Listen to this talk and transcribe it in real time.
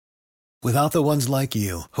Without the ones like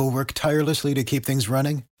you, who work tirelessly to keep things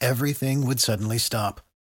running, everything would suddenly stop.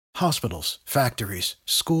 Hospitals, factories,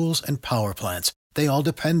 schools, and power plants, they all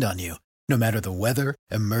depend on you. No matter the weather,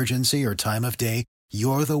 emergency, or time of day,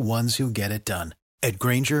 you're the ones who get it done. At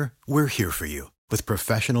Grainger, we're here for you with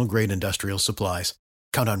professional-grade industrial supplies.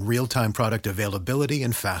 Count on real-time product availability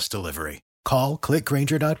and fast delivery. Call,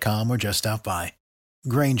 clickgrainger.com, or just stop by.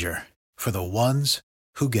 Grainger, for the ones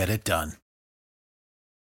who get it done.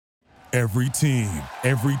 Every team,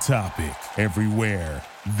 every topic, everywhere.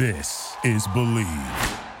 This is Believe.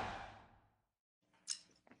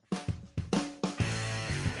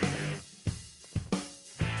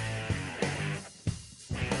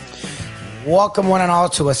 Welcome one and all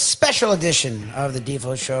to a special edition of the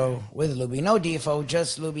Defo Show with Luby. No Defo,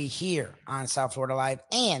 just Luby here on South Florida Live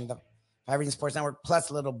and the Five Reasons Sports Network plus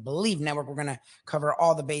a little Believe Network. We're going to cover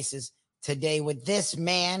all the bases today with this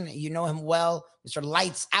man. You know him well, Mr.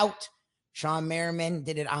 Lights Out. Shawne Merriman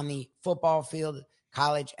did it on the football field,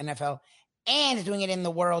 college, NFL, and is doing it in the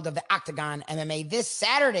world of the Octagon MMA this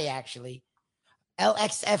Saturday, actually.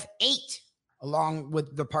 LXF 8, along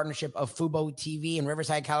with the partnership of Fubo TV in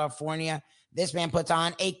Riverside, California. This man puts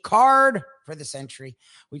on a card for the century.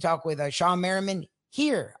 We talk with Shawne Merriman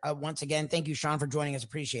here once again. Thank you, Shawne, for joining us.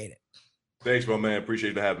 Appreciate it. Thanks, my man.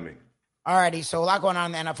 Appreciate you having me. All righty. So a lot going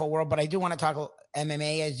on in the NFL world, but I do want to talk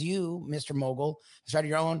MMA as you, Mr. Mogul, started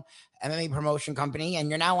your own MMA promotion company, and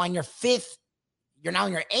you're now on your eighth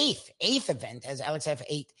event as LXF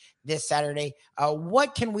 8 this Saturday.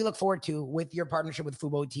 What can we look forward to with your partnership with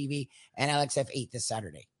Fubo TV and LXF 8 this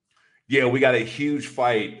Saturday? Yeah, we got a huge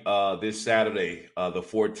fight this Saturday, the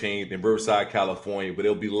 14th in Riverside, California, but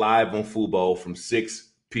it'll be live on Fubo from 6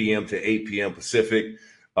 p.m. to 8 p.m. Pacific.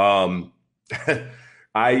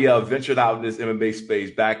 I ventured out in this MMA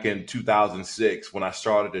space back in 2006 when I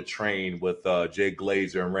started to train with Jay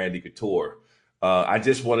Glazer and Randy Couture. I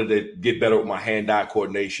just wanted to get better with my hand-eye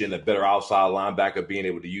coordination, a better outside linebacker, being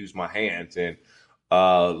able to use my hands. And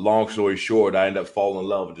long story short, I ended up falling in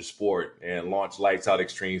love with the sport and launched Lights Out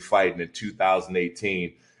Extreme Fighting in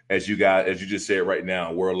 2018. As you just said right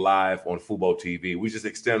now, we're live on Fubo TV. We just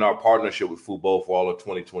extend our partnership with Fubo for all of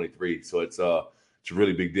 2023. So it's a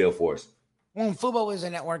really big deal for us. Well, Fubo is a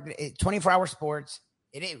network, 24-hour sports.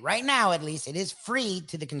 It is, right now, at least, it is free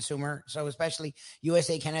to the consumer. So especially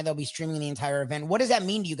USA, Canada, they'll be streaming the entire event. What does that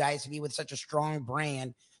mean to you guys to be with such a strong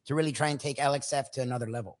brand to really try and take LXF to another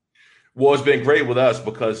level? Well, it's been great with us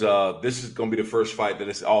because this is going to be the first fight that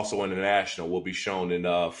is also international. Will be shown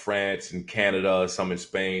in France and Canada, some in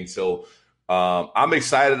Spain. So I'm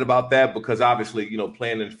excited about that because obviously,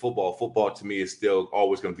 playing in football to me is still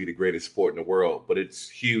always going to be the greatest sport in the world, but it's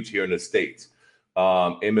huge here in the States.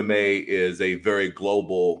 MMA is a very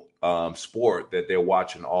global sport that they're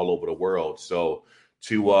watching all over the world. So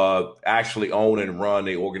to actually own and run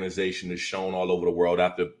an organization that's shown all over the world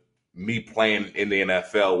after me playing in the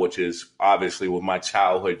NFL, which is obviously with my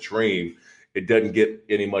childhood dream, it doesn't get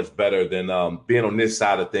any much better than being on this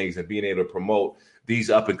side of things and being able to promote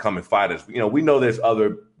these up-and-coming fighters. We know there's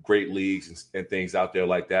other great leagues and things out there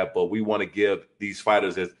like that, but we want to give these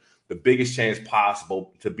fighters the biggest chance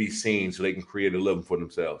possible to be seen so they can create a living for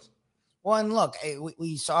themselves. Well, and look,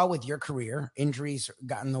 we saw with your career, injuries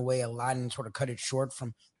got in the way a lot and sort of cut it short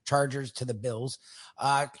from Chargers to the Bills.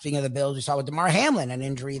 Speaking of the Bills, we saw with DeMar Hamlin an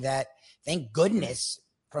injury that, thank goodness,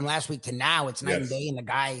 from last week to now, it's night and day, and the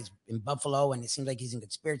guy is in Buffalo, and it seems like he's in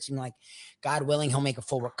good spirits. It seems like, God willing, he'll make a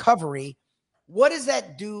full recovery. What does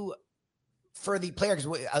that do for the players?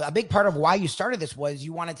 A big part of why you started this was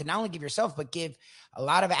you wanted to not only give yourself, but give a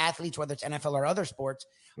lot of athletes, whether it's NFL or other sports,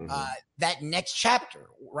 that next chapter,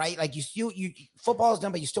 right? Like you football is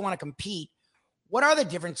done, but you still want to compete. What are the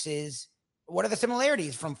differences? What are the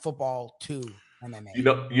similarities from football to MMA?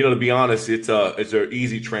 To be honest, it's an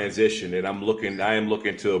easy transition, and I am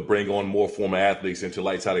looking to bring on more former athletes into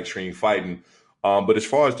Lights Out Extreme Fighting. But as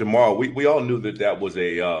far as DeMar, we all knew that was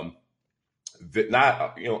a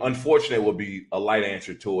unfortunate would be a light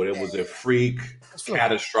answer to it. It was a freak,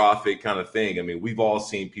 catastrophic kind of thing. I mean, we've all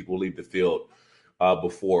seen people leave the field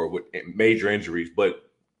before with major injuries,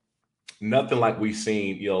 but nothing like we've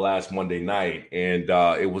seen, last Monday night. And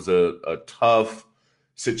it was a tough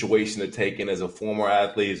situation to take in as a former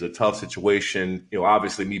athlete. It's a tough situation.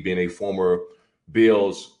 Obviously me being a former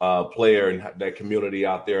Bills player and that community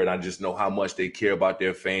out there, and I just know how much they care about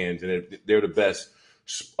their fans, and they're the best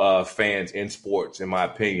fans in sports, in my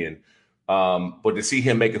opinion. But to see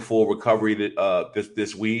him make a full recovery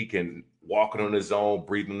this week and walking on his own,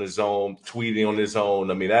 breathing on his own, tweeting on his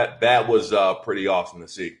own, I mean, that was pretty awesome to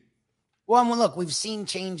see. Well, look, we've seen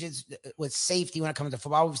changes with safety when it comes to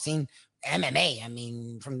football. We've seen MMA. I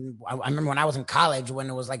mean, I remember when I was in college when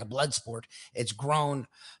it was like a blood sport. It's grown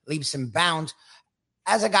leaps and bounds.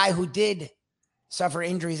 As a guy who did suffer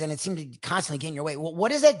injuries and it seemed to constantly get in your way,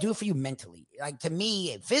 what does that do for you mentally? Like, to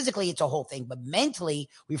me, physically, it's a whole thing, but mentally,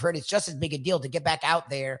 we've heard it's just as big a deal to get back out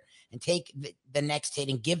there and take the next hit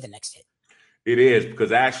and give the next hit. It is,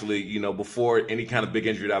 because actually, before any kind of big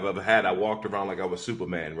injury that I've ever had, I walked around like I was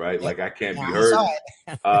Superman, right? Yeah. Like I can't be I hurt. saw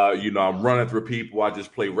it. I'm running through people. I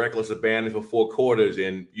just play reckless abandon for 4 quarters,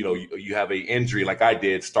 and you have an injury like I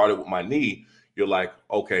did, started with my knee. You're like,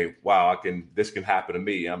 okay, wow, this can happen to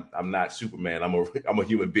me. I'm not Superman. I'm a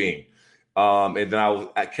human being. And then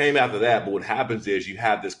I came after that. But what happens is you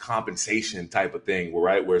have this compensation type of thing,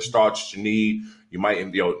 where it starts at your knee. You might,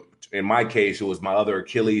 in my case, it was my other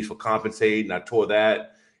Achilles for compensating. I tore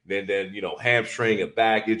that. Then hamstring and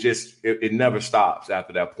back. It never stops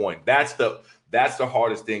after that point. That's the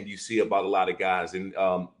hardest thing you see about a lot of guys. And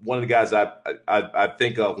one of the guys I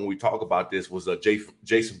think of when we talk about this was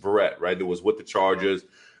Jason Verrett, right? That was with the Chargers,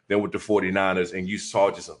 then with the 49ers, and you saw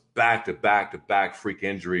just a back-to-back freak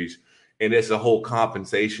injuries. And it's a whole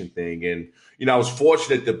compensation thing. And, I was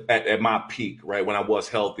fortunate at my peak, right? When I was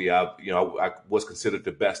healthy, I was considered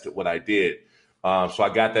the best at what I did. So I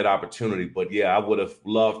got that opportunity. But yeah, I would have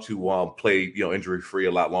loved to play, injury free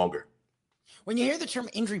a lot longer. When you hear the term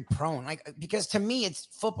injury prone, because to me it's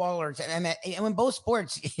football and in both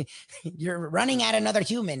sports, you're running at another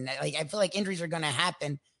human. Like, I feel like injuries are going to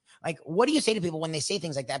happen. Like, what do you say to people when they say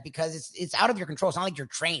things like that? Because it's out of your control. It's not like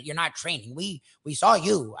you're not training. We saw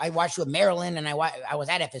you. I watched you at Maryland, and I was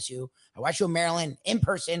at FSU. I watched you at Maryland in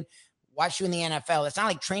person, watched you in the NFL. It's not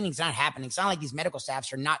like training's not happening. It's not like these medical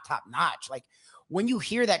staffs are not top notch. Like, when you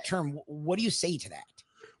hear that term, what do you say to that?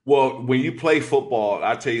 Well, when you play football,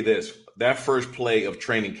 I tell you this, that first play of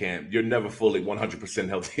training camp, you're never fully 100%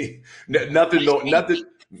 healthy. Nothing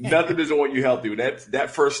is on you healthy. That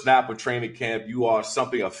first snap of training camp, you are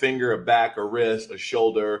something, a finger, a back, a wrist, a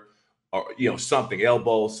shoulder, or something,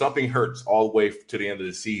 elbow, something hurts all the way to the end of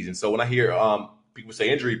the season. So when I hear people say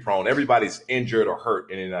injury prone, everybody's injured or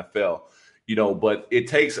hurt in the NFL. But it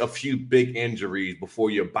takes a few big injuries before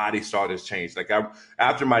your body starts to change. Like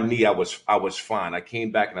after my knee, I was fine. I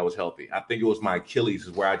came back and I was healthy. I think it was my Achilles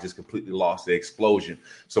is where I just completely lost the explosion.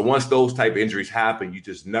 So once those type of injuries happen, you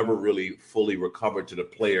just never really fully recover to the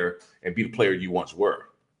player and be the player you once were.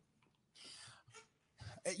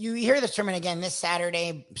 You hear this tournament again this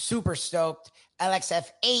Saturday. Super stoked. LXF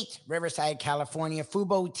 8, Riverside, California.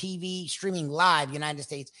 Fubo TV streaming live, United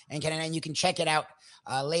States and Canada. And you can check it out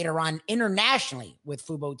later on internationally with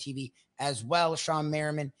Fubo TV as well. Shawne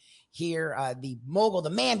Merriman here, the mogul, the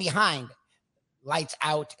man behind Lights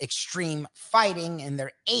Out Extreme Fighting in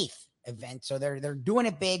their 8th event. So they're doing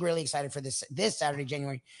it big. Really excited for this Saturday,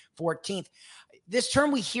 January 14th. This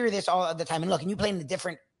term, we hear this all the time. And look, and you play in the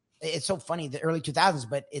different. It's so funny, the early 2000s,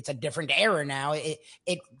 but it's a different era now.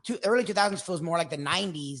 Early 2000s feels more like the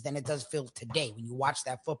 90s than it does feel today when you watch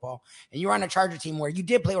that football. And you were on a Charger team where you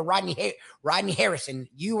did play with Rodney Harrison.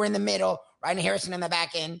 You were in the middle, Rodney Harrison in the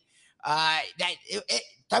back end.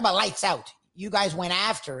 Talk about lights out. You guys went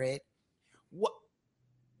after it.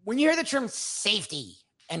 When you hear the term safety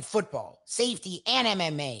and football, safety and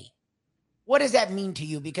MMA, what does that mean to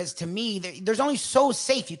you? Because to me, there's only so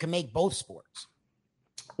safe you can make both sports.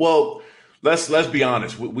 Well, let's be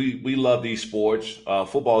honest. We love these sports.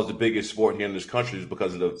 Football is the biggest sport here in this country just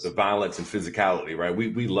because of the violence and physicality, right?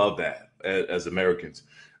 We love that as Americans.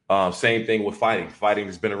 Same thing with fighting. Fighting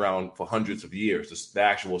has been around for hundreds of years, the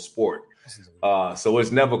actual sport. So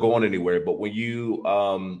it's never going anywhere. But when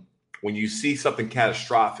you see something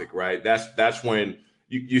catastrophic, right, that's when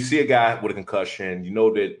you see a guy with a concussion,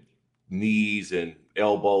 that knees and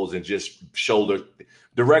elbows and just shoulder,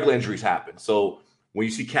 the regular injuries happen. So when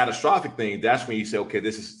you see catastrophic things, that's when you say, okay,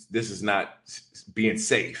 this is not being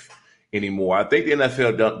safe anymore. I think the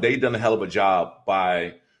NFL they've done a hell of a job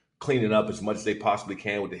by cleaning up as much as they possibly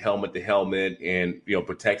can with the helmet, and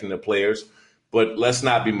protecting the players. But let's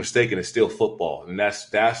not be mistaken; it's still football, and that's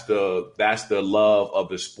the love of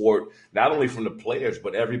the sport, not only from the players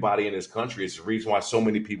but everybody in this country. It's the reason why so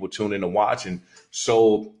many people tune in to watch and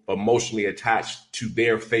so emotionally attached to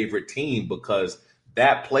their favorite team, because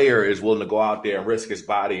that player is willing to go out there and risk his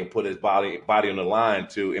body and put his body on the line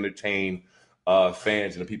to entertain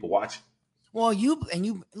fans and the people watching. Well, you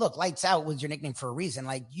look, Lights Out was your nickname for a reason.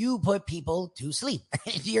 Like, you put people to sleep.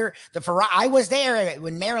 I was there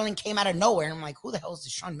when Maryland came out of nowhere. And I'm like, who the hell is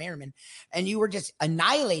this Shawne Merriman? And you were just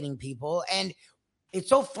annihilating people. And it's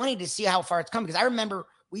so funny to see how far it's come, because I remember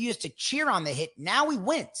we used to cheer on the hit. Now we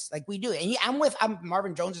wince like we do. And I'm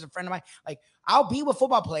Marvin Jones is a friend of mine. Like, I'll be with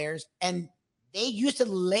football players and they used to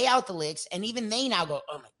lay out the licks, and even they now go,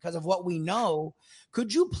 oh, because of what we know.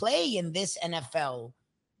 Could you play in this NFL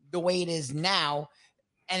the way it is now?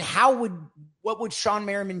 And what would Shawne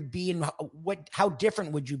Merriman be, and how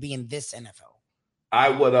different would you be in this NFL?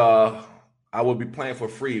 I would be playing for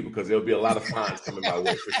free because there'll be a lot of fines coming my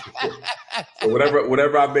way. So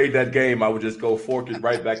whatever I made that game, I would just go fork it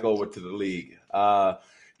right back over to the league.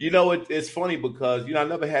 It's funny because I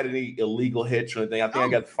never had any illegal hits or anything. I think I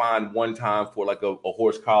got fined one time for like a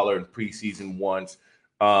horse collar in preseason once.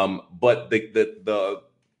 But the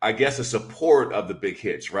I guess the support of the big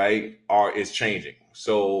hits, right, is changing.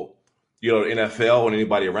 So, the NFL and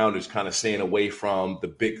anybody around is kind of staying away from the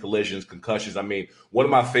big collisions, concussions. I mean, one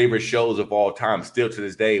of my favorite shows of all time, still to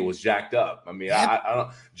this day, was Jacked Up. I mean,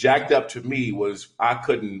 Jacked Up to me I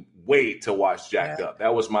couldn't wait to watch Jacked Up.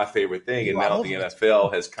 That was my favorite thing. And now the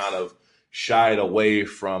NFL has kind of shied away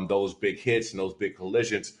from those big hits and those big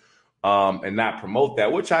collisions and not promote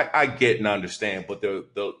that, which I get and understand. But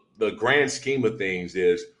the grand scheme of things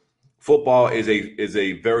is football is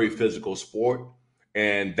a very physical sport.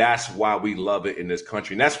 And that's why we love it in this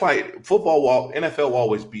country. And that's why NFL will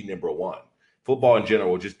always be number one. Football in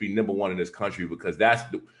general will just be number one in this country because that's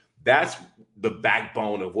the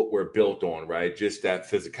backbone of what we're built on, right? Just that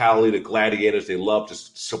physicality, the gladiators, they love to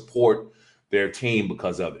support their team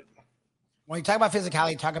because of it. When you talk about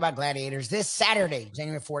physicality, talk about gladiators. This Saturday,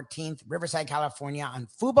 January 14th, Riverside, California, on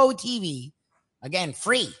Fubo TV, again,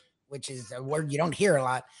 free, which is a word you don't hear a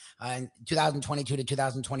lot, in 2022 to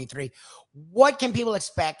 2023. What can people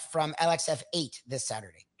expect from LXF 8 this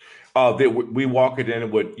Saturday? We walk it in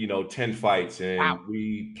with 10 fights, and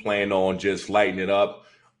we plan on just lighting it up.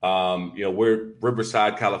 We're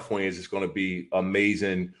Riverside, California is just going to be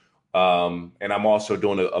amazing. And I'm also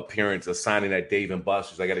doing a signing at Dave &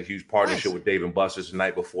 Buster's. I got a huge partnership with Dave & Buster's the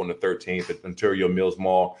night before on the 13th at Ontario Mills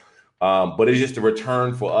Mall. But it's just a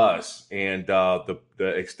return for us and the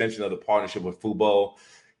extension of the partnership with Fubo.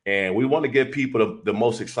 And we want to give people the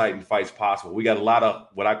most exciting fights possible. We got a lot of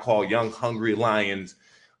what I call young, hungry lions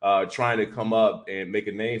trying to come up and make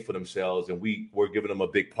a name for themselves. And we're giving them a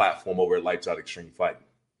big platform over at Lights Out Extreme Fighting.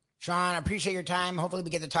 Sean, I appreciate your time. Hopefully we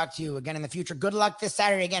get to talk to you again in the future. Good luck this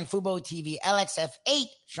Saturday. Again, Fubo TV, LXF 8,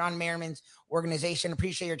 Shawne Merriman's organization.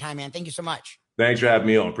 Appreciate your time, man. Thank you so much. Thanks for having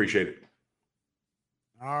me on. Appreciate it.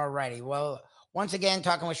 All righty. Well, once again,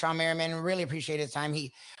 talking with Shawne Merriman, really appreciate his time.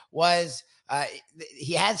 He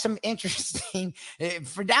had some interesting,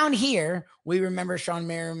 for down here, we remember Shawne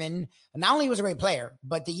Merriman, not only was a great player,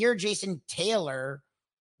 but the year Jason Taylor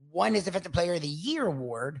won his Defensive Player of the Year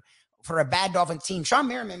award for a bad Dolphins team. Shawne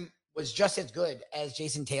Merriman was just as good as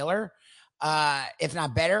Jason Taylor, if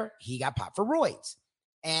not better. He got popped for roids.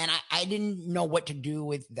 And I didn't know what to do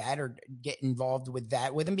with that or get involved with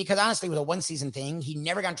that with him because honestly, it was a one-season thing. He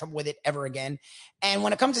never got in trouble with it ever again. And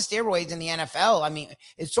when it comes to steroids in the NFL, I mean,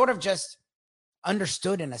 it's sort of just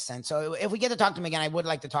understood in a sense. So if we get to talk to him again, I would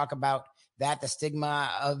like to talk about that, the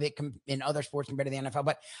stigma of it in other sports compared to the NFL.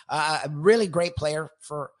 But a really great player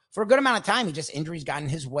for a good amount of time. He just injuries got in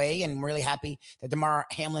his way, and I'm really happy that Damar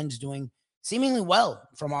Hamlin's doing seemingly well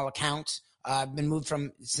from all accounts. Been moved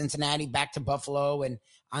from Cincinnati back to Buffalo and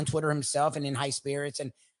on Twitter himself and in high spirits.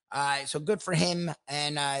 And so good for him.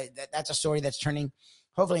 And that's a story that's turning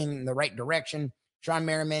hopefully in the right direction. Shawne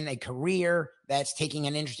Merriman, a career that's taking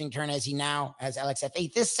an interesting turn as he now has LXF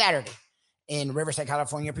 8 this Saturday in Riverside,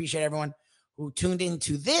 California. Appreciate everyone who tuned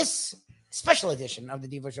into this special edition of the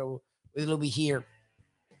Devo Show with Luby here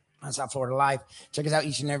on South Florida Live. Check us out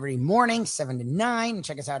each and every morning, 7 to 9. And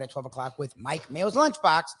check us out at 12 o'clock with Mike Mayo's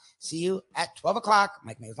Lunchbox. See you at 12 o'clock,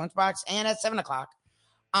 Mike Mayo's Lunchbox, and at 7 o'clock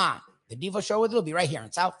on the Devo Show with Luby right here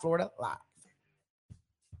on South Florida Live.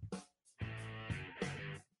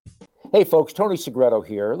 Hey, folks, Tony Segreto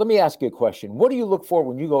here. Let me ask you a question. What do you look for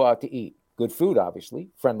when you go out to eat? Good food, obviously.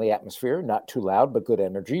 Friendly atmosphere, not too loud, but good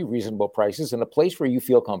energy, reasonable prices, and a place where you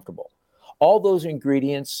feel comfortable. All those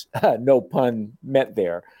ingredients, no pun meant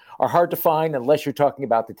there, are hard to find unless you're talking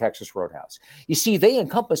about the Texas Roadhouse. You see, they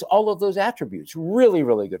encompass all of those attributes. Really,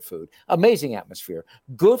 really good food, amazing atmosphere,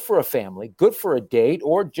 good for a family, good for a date,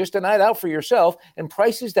 or just a night out for yourself, and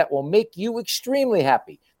prices that will make you extremely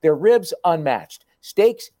happy. Their ribs unmatched,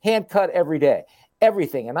 steaks hand-cut every day.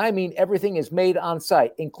 Everything, and I mean everything, is made on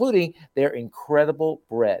site, including their incredible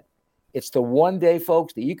bread. It's the one day,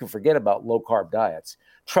 folks, that you can forget about low-carb diets.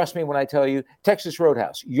 Trust me when I tell you, Texas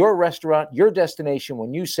Roadhouse, your restaurant, your destination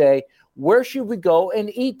when you say, where should we go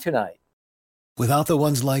and eat tonight? Without the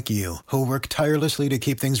ones like you, who work tirelessly to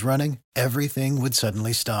keep things running, everything would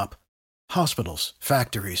suddenly stop. Hospitals,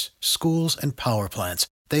 factories, schools, and power plants,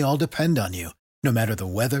 they all depend on you. No matter the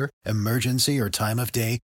weather, emergency, or time of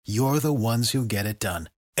day, you're the ones who get it done.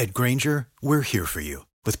 At Grainger, we're here for you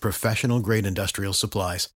with professional-grade industrial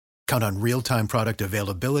supplies. Count on real-time product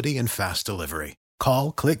availability and fast delivery.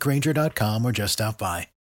 Call, click Grainger.com, or just stop by.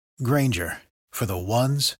 Grainger, for the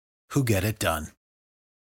ones who get it done.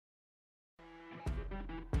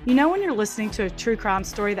 You know when you're listening to a true crime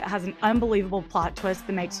story that has an unbelievable plot twist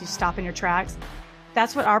that makes you stop in your tracks?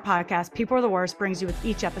 That's what our podcast, People Are the Worst, brings you with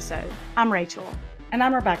each episode. I'm Rachel. And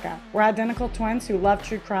I'm Rebecca. We're identical twins who love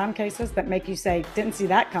true crime cases that make you say, didn't see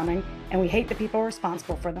that coming, and we hate the people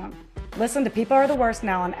responsible for them. Listen to People Are the Worst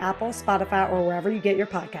now on Apple, Spotify, or wherever you get your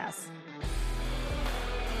podcasts.